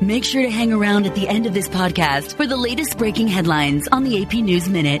news. Make sure to hang around at the end of this podcast for the latest breaking headlines on the AP News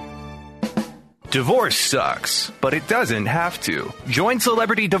Minute. Divorce sucks, but it doesn't have to. Join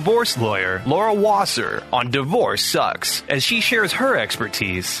celebrity divorce lawyer Laura Wasser on Divorce Sucks as she shares her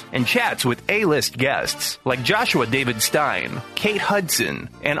expertise and chats with A-list guests like Joshua David Stein, Kate Hudson,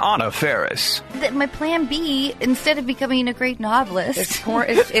 and Anna Faris. My plan B, instead of becoming a great novelist, is porn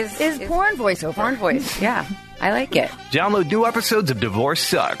voiceover. Porn voice, yeah. I like it. Download new episodes of Divorce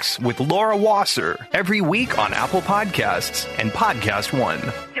Sucks with Laura Wasser every week on Apple Podcasts and Podcast One.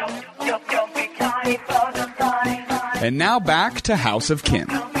 And now back to House of Kim.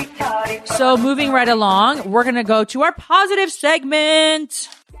 So moving right along, we're going to go to our positive segment.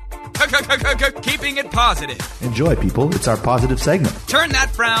 Keeping it positive. Enjoy, people. It's our positive segment. Turn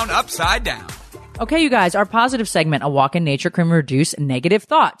that frown upside down. Okay, you guys, our positive segment, a walk in nature can reduce negative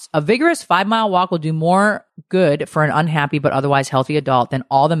thoughts. A vigorous 5-mile walk will do more good for an unhappy but otherwise healthy adult than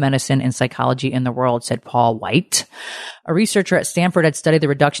all the medicine and psychology in the world, said Paul White. A researcher at Stanford had studied the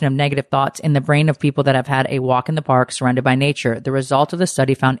reduction of negative thoughts in the brain of people that have had a walk in the park surrounded by nature. The result of the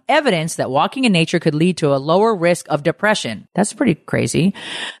study found evidence that walking in nature could lead to a lower risk of depression. That's pretty crazy.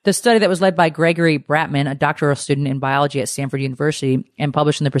 The study that was led by Gregory Bratman, a doctoral student in biology at Stanford University, and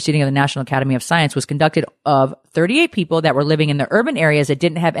published in the Proceeding of the National Academy of Science, was conducted of 38 people that were living in the urban areas that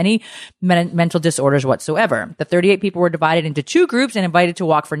didn't have any mental disorders whatsoever. The 38 people were divided into 2 groups and invited to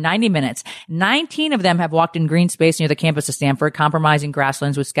walk for 90 minutes. 19 of them have walked in green space near the campus of Stanford, compromising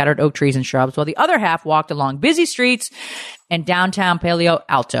grasslands with scattered oak trees and shrubs, while the other half walked along busy streets in downtown Palo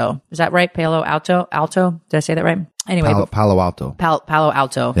Alto. Is that right? Palo Alto? Alto? Did I say that right? Anyway. Palo Alto. Palo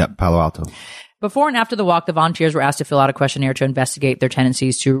Alto. Yep, Palo Alto. Before and after the walk, the volunteers were asked to fill out a questionnaire to investigate their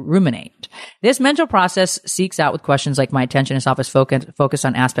tendencies to ruminate. This mental process seeks out with questions like, my attention is often focused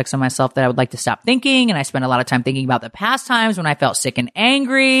on aspects of myself that I would like to stop thinking, and I spend a lot of time thinking about the past times when I felt sick and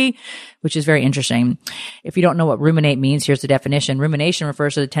angry, which is very interesting. If you don't know what ruminate means, here's the definition. Rumination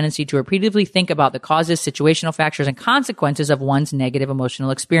refers to the tendency to repeatedly think about the causes, situational factors, and consequences of one's negative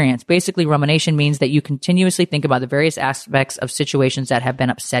emotional experience. Basically, rumination means that you continuously think about the various aspects of situations that have been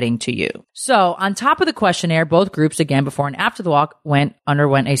upsetting to you. So, on top of the questionnaire, both groups, again, before and after the walk,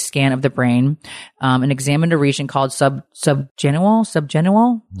 underwent a scan of the brain and examined a region called subgenual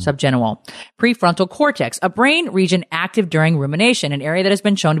prefrontal cortex, a brain region active during rumination, an area that has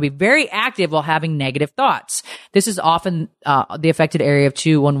been shown to be very active while having negative thoughts. This is often the affected area of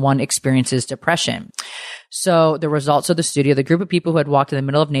 2 when one experiences depression. So the results of the study, the group of people who had walked in the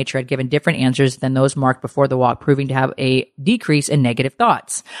middle of nature had given different answers than those marked before the walk, proving to have a decrease in negative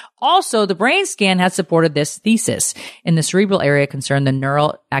thoughts. Also, the brain scan had supported this thesis. In the cerebral area concerned, the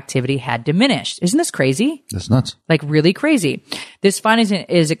neural activity had diminished. Isn't this crazy? That's nuts. Like really crazy. This finding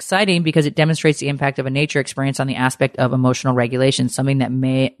is exciting because it demonstrates the impact of a nature experience on the aspect of emotional regulation, something that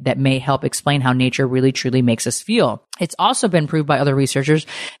may help explain how nature really truly makes us feel. It's also been proved by other researchers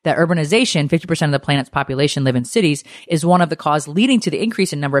that urbanization, 50% of the planet's population live in cities, is one of the causes leading to the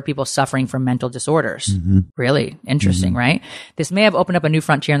increase in number of people suffering from mental disorders. Mm-hmm. Really interesting, right? This may have opened up a new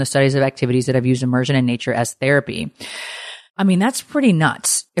frontier in the studies of activities that have used immersion in nature as therapy. I mean, that's pretty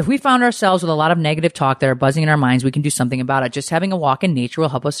nuts. If we found ourselves with a lot of negative talk that are buzzing in our minds, we can do something about it. Just having a walk in nature will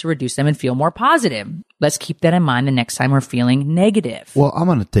help us to reduce them and feel more positive. Let's keep that in mind the next time we're feeling negative. Well, I'm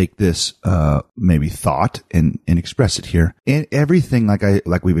going to take this maybe thought and express it here. And everything,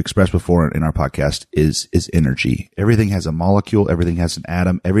 like we've expressed before in our podcast, is energy. Everything has a molecule. Everything has an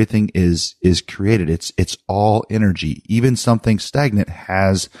atom. Everything is created. It's all energy. Even something stagnant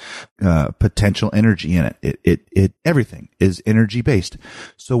has potential energy in it. It everything is energy based.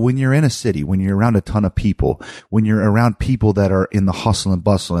 So when you're in a city, when you're around a ton of people, when you're around people that are in the hustle and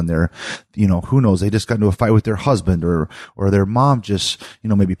bustle and they're, who knows, they just got into a fight with their husband or their mom just,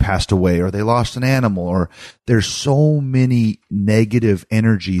 maybe passed away or they lost an animal, or there's so many negative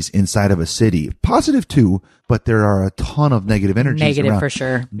energies inside of a city. Positive too, but there are a ton of negative energies Negative around. for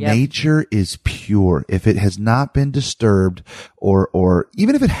sure. Yep. Nature is pure. If it has not been disturbed or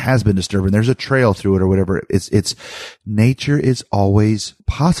even if it has been disturbed and there's a trail through it or whatever, it's nature is always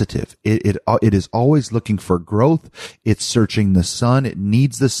positive. It is always looking for growth. It's searching the sun. It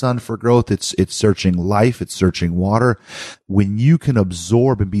needs the sun for growth. It's searching life. It's searching water. When you can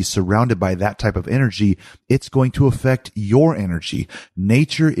absorb and be surrounded by that type of energy, it's going to affect your energy.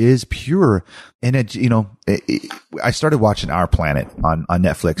 Nature is pure. And I started watching Our Planet on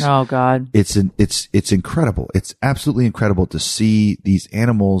Netflix. Oh God. It's incredible. It's absolutely incredible to see these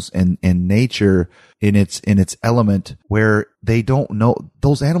animals and nature in its element where they don't know,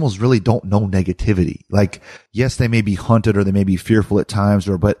 those animals really don't know negativity. Like, yes, they may be hunted or they may be fearful at times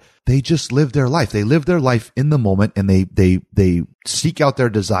but they just live their life. They live their life in the moment and they seek out their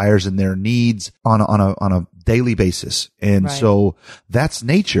desires and their needs on a daily basis. And Right. so that's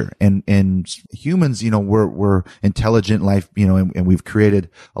nature. And humans, we're intelligent life, and we've created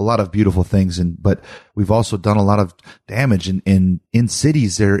a lot of beautiful things. But we've also done a lot of damage. And in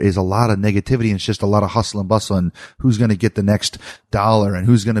cities, there is a lot of negativity, and it's just a lot of hustle and bustle, and who's going to get the next dollar, and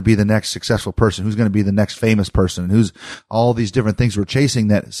who's going to be the next successful person, who's going to be the next famous person, and who's all these different things we're chasing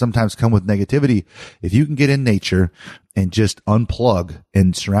that sometimes come with negativity. If you can get in nature and just unplug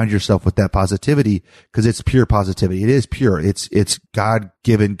and surround yourself with that positivity, because it's pure positivity. It is pure. It's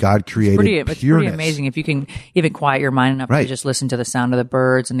God-given, God-created It's pretty amazing if you can even quiet your mind enough to just listen to the sound of the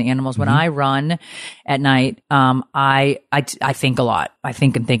birds and the animals. When I run at night, I think a lot. I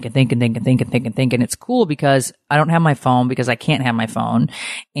think and think and think and think and think and think and think. And it's cool because I don't have my phone, because I can't have my phone.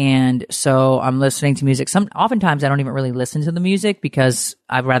 And so I'm listening to music. Oftentimes I don't even really listen to the music because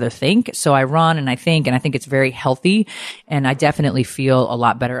I'd rather think. So I run and I think it's very healthy, and I definitely feel a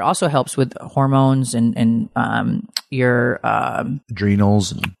lot better. It also helps with hormones and your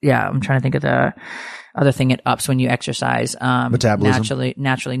adrenals. Yeah, I'm trying to think of the other thing it ups when you exercise. Metabolism.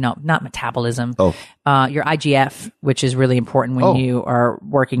 Naturally, no, not metabolism. Oh. Your IGF, which is really important when you are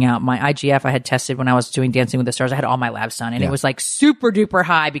working out. My IGF, I had tested when I was doing Dancing with the Stars. I had all my labs done, and it was like super duper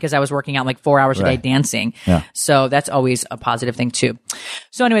high because I was working out like 4 hours a day dancing. Yeah. So that's always a positive thing too.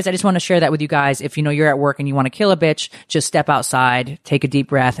 So anyways, I just want to share that with you guys. If you're at work and you want to kill a bitch, just step outside, take a deep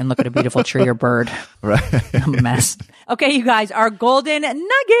breath, and look at a beautiful tree or bird. Right. I'm a mess. Okay, you guys, our golden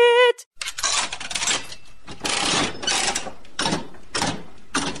nugget.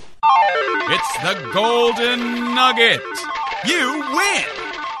 It's the Golden Nugget. You win.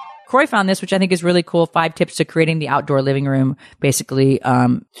 Croy found this, which I think is really cool. 5 tips to creating the outdoor living room. Basically,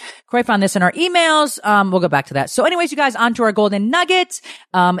 Croy found this in our emails. We'll go back to that. So anyways, you guys, on to our golden nugget.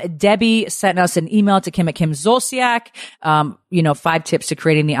 Debbie sent us an email to Kim at Kim Zolciak. 5 tips to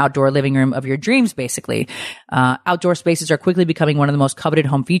creating the outdoor living room of your dreams, basically. Outdoor spaces are quickly becoming one of the most coveted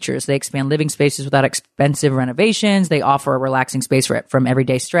home features. They expand living spaces without expensive renovations. They offer a relaxing space from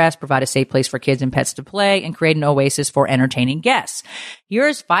everyday stress, provide a safe place for kids and pets to play, and create an oasis for entertaining guests.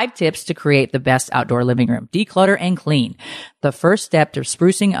 Here's 5 tips to create the best outdoor living room. Declutter and clean. The first step to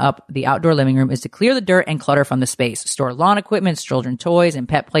sprucing up the outdoor living room is to clear the dirt and clutter from the space. Store lawn equipment, children's toys, and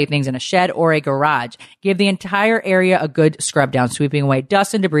pet playthings in a shed or a garage. Give the entire area a good scrub down, sweeping away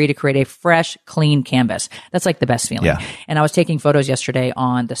dust and debris to create a fresh, clean canvas. That's like the best feeling. Yeah. And I was taking photos yesterday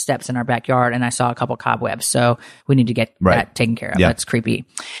on the steps in our backyard, and I saw a couple cobwebs. So we need to get that taken care of. Yeah. That's creepy.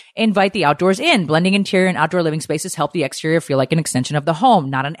 Invite the outdoors in. Blending interior and outdoor living spaces help the exterior feel like an extension of the home,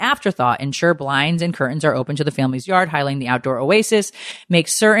 not an afterthought. Ensure blinds and curtains are open to the family's yard, highlighting the outdoor oasis. Make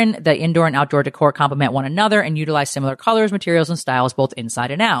certain the indoor and outdoor decor complement one another and utilize similar colors, materials, and styles both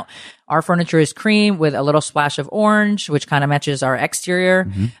inside and out. Our furniture is cream with a little splash of orange, which kind of matches our exterior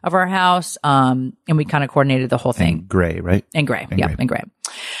of our house. And we kind of coordinated the whole thing. And gray, right? And gray. And gray.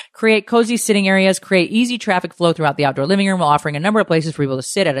 Create cozy sitting areas. Create easy traffic flow throughout the outdoor living room while offering a number of places for people to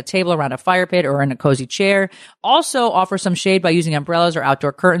sit at a table around a fire pit or in a cozy chair. Also offer some shade by using umbrellas or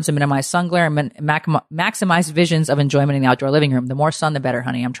outdoor curtains to minimize sun glare and maximize visions of enjoyment in the outdoor living room. The more sun, the better,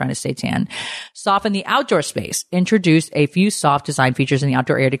 honey. I'm trying to stay tan. Soften the outdoor space. Introduce a few soft design features in the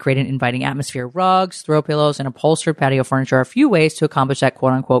outdoor area to create an inviting atmosphere. Rugs, throw pillows, and upholstered patio furniture are a few ways to accomplish that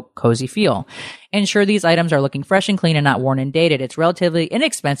quote unquote cozy feel. Ensure these items are looking fresh and clean and not worn and dated. It's relatively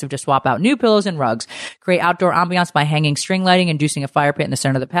inexpensive to swap out new pillows and rugs. Create outdoor ambiance by hanging string lighting, inducing a fire pit in the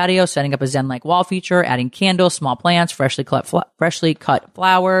center of the patio, setting up a zen-like wall feature, adding candles, small plants, freshly cut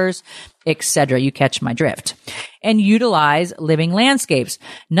flowers, etc. You catch my drift. And utilize living landscapes.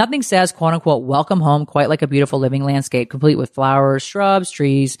 Nothing says quote unquote welcome home quite like a beautiful living landscape, complete with flowers, shrubs,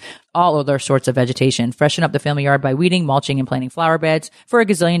 trees, all other sorts of vegetation. Freshen up the family yard by weeding, mulching, and planting flower beds for $1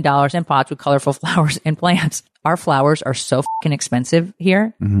 gazillion and pots with colorful flowers and plants. Our flowers are so fucking expensive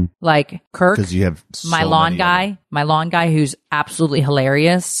here. Like Kirk, 'Cause you have my so lawn many guy who's absolutely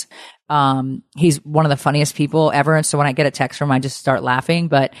hilarious. He's one of the funniest people ever. And so when I get a text from him, I just start laughing.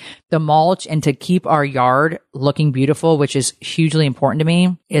 But the mulch and to keep our yard looking beautiful, which is hugely important to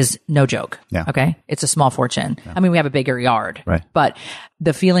me, is no joke. Yeah. Okay. It's a small fortune. I mean, we have a bigger yard, Right. but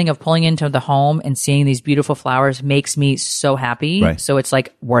the feeling of pulling into the home and seeing these beautiful flowers makes me so happy. Right. So it's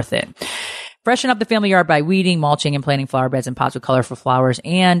like worth it. Freshen up the family yard by weeding, mulching, and planting flower beds and pots with colorful flowers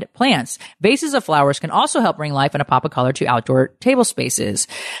and plants. Vases of flowers can also help bring life and a pop of color to outdoor table spaces.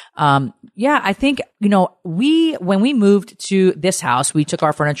 Yeah, I think, when we moved to this house, we took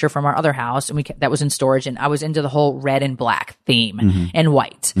our furniture from our other house and that was in storage, and I was into the whole red and black theme and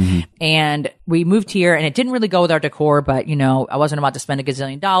white. And we moved here and it didn't really go with our decor, but I wasn't about to spend $1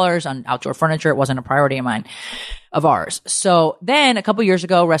 gazillion on outdoor furniture. It wasn't a priority of ours. So then a couple years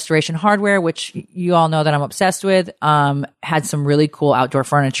ago, Restoration Hardware, which you all know that I'm obsessed with, had some really cool outdoor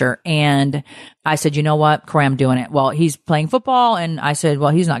furniture. And I said, you know what, Corey, I'm doing it. Well, he's playing football. And I said,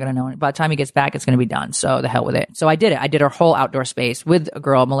 well, he's not going to know it. By the time he gets back, it's going to be done. So the hell with it. So I did it. I did our whole outdoor space with a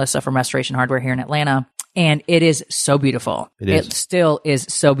girl, Melissa from Restoration Hardware here in Atlanta. And it is so beautiful. It still is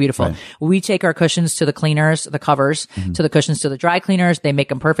so beautiful. Right. We take our cushions to the cleaners, the covers, to the cushions to the dry cleaners. They make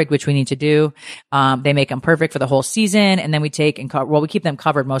them perfect, which we need to do. They make them perfect for the whole season. And then we take we keep them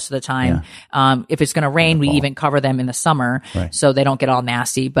covered most of the time. Yeah. If it's going to rain, we even cover them in the summer so they don't get all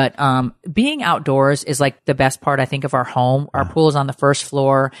nasty. But being outdoors is like the best part, I think, of our home. Our pool is on the first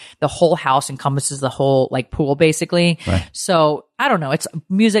floor. The whole house encompasses the whole pool, basically. Right. So I don't know. It's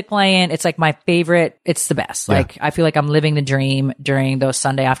music playing. It's like my favorite. It's the best. Yeah. Like I feel like I'm living the dream during those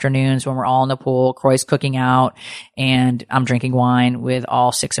Sunday afternoons when we're all in the pool. Croy's cooking out and I'm drinking wine with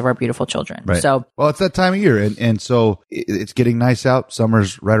all 6 of our beautiful children. Right. So, well, it's that time of year. And so it's getting nice out.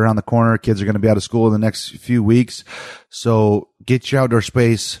 Summer's right around the corner. Kids are going to be out of school in the next few weeks. So get your outdoor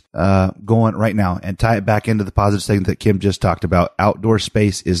space going right now and tie it back into the positive segment that Kim just talked about. Outdoor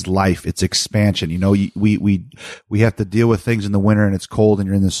space is life. It's expansion. We have to deal with things in the winter and it's cold and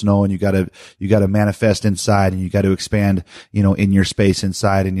you're in the snow and you got to manifest inside and you got to expand, in your space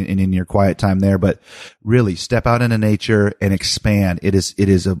inside and in your quiet time there. But really step out into nature and expand. It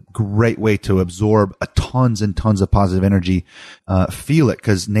is a great way to absorb tons and tons of positive energy. Feel it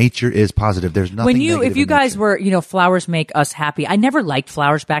because nature is positive. There's nothing if you guys were, flowers make us happy. I never liked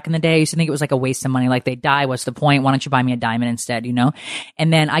flowers back in the day. I used to think it was like a waste of money. Like they die. What's the point? Why don't you buy me a diamond instead?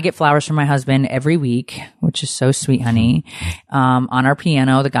 And then I get flowers from my husband every week, which is so sweet, honey. On our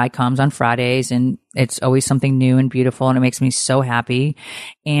piano, the guy comes on Fridays and it's always something new and beautiful and it makes me so happy.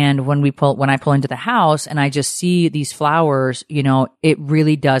 And when I pull into the house and I just see these flowers, it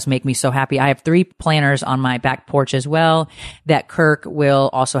really does make me so happy. I have 3 planters on my back porch as well that Kirk will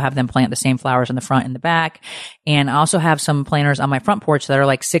also have them plant the same flowers in the front and the back. And I also have some planters on my front porch that are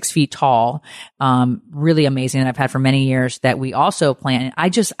like 6 feet tall. Really amazing that I've had for many years that we also plant.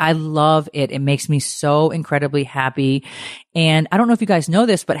 I love it. It makes me so incredibly happy. And I don't know if you guys know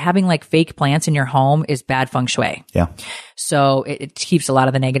this, but having like fake plants in your home is bad feng shui. Yeah. So it keeps a lot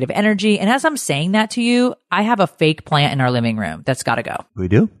of the negative energy. And as I'm saying that to you, I have a fake plant in our living room that's got to go. We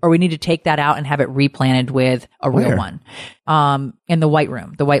do? Or we need to take that out and have it replanted with a real one. In the white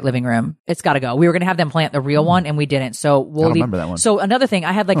room, the white living room. It's got to go. We were going to have them plant the real one and we didn't. So I don't remember that one. So another thing,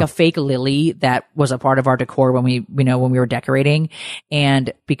 I had like a fake lily that was a part of our decor when we were decorating.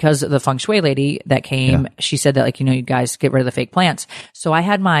 And because of the feng shui lady that came, she said that you guys get rid of the fake plants. So I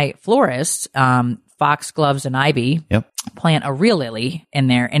had my florist, Foxgloves and Ivy, plant a real lily in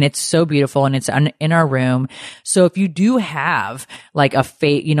there, and it's so beautiful, and it's in our room. So if you do have like a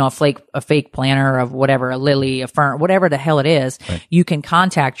fake, a fake planter of whatever, a lily, a fern, whatever the hell it is, you can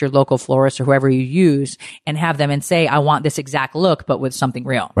contact your local florist or whoever you use and have them and say, I want this exact look, but with something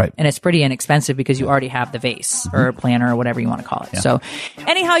real. Right. And it's pretty inexpensive because you already have the vase or planter or whatever you want to call it. So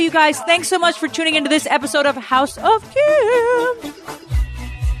anyhow, you guys, thanks so much for tuning into this episode of House of Kim.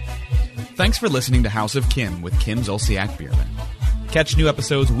 Thanks for listening to House of Kim with Kim Zolciak Biermann. Catch new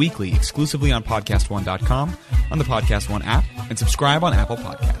episodes weekly exclusively on PodcastOne.com, on the Podcast One app, and subscribe on Apple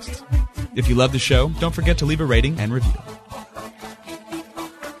Podcasts. If you love the show, don't forget to leave a rating and review.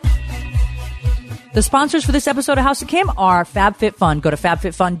 The sponsors for this episode of House of Kim are FabFitFun. Go to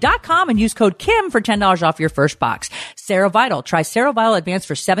FabFitFun.com and use code KIM for $10 off your first box. Serovital. Try Serovital Advanced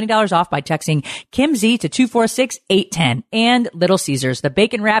for $70 off by texting KIMZ to 246-810. And Little Caesars. The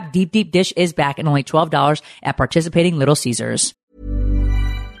bacon wrap deep dish is back at only $12 at participating Little Caesars.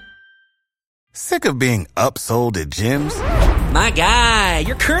 Sick of being upsold at gyms? My guy,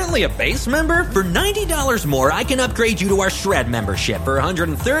 you're currently a base member? For $90 more, I can upgrade you to our Shred membership. For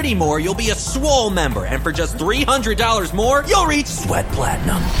 $130 more, you'll be a Swole member. And for just $300 more, you'll reach Sweat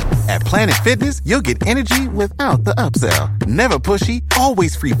Platinum. At Planet Fitness, you'll get energy without the upsell. Never pushy,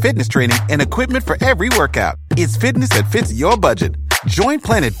 always free fitness training and equipment for every workout. It's fitness that fits your budget. Join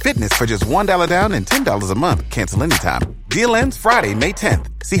Planet Fitness for just $1 down and $10 a month. Cancel anytime. Deal ends Friday, May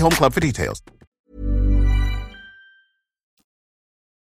 10th. See Home Club for details.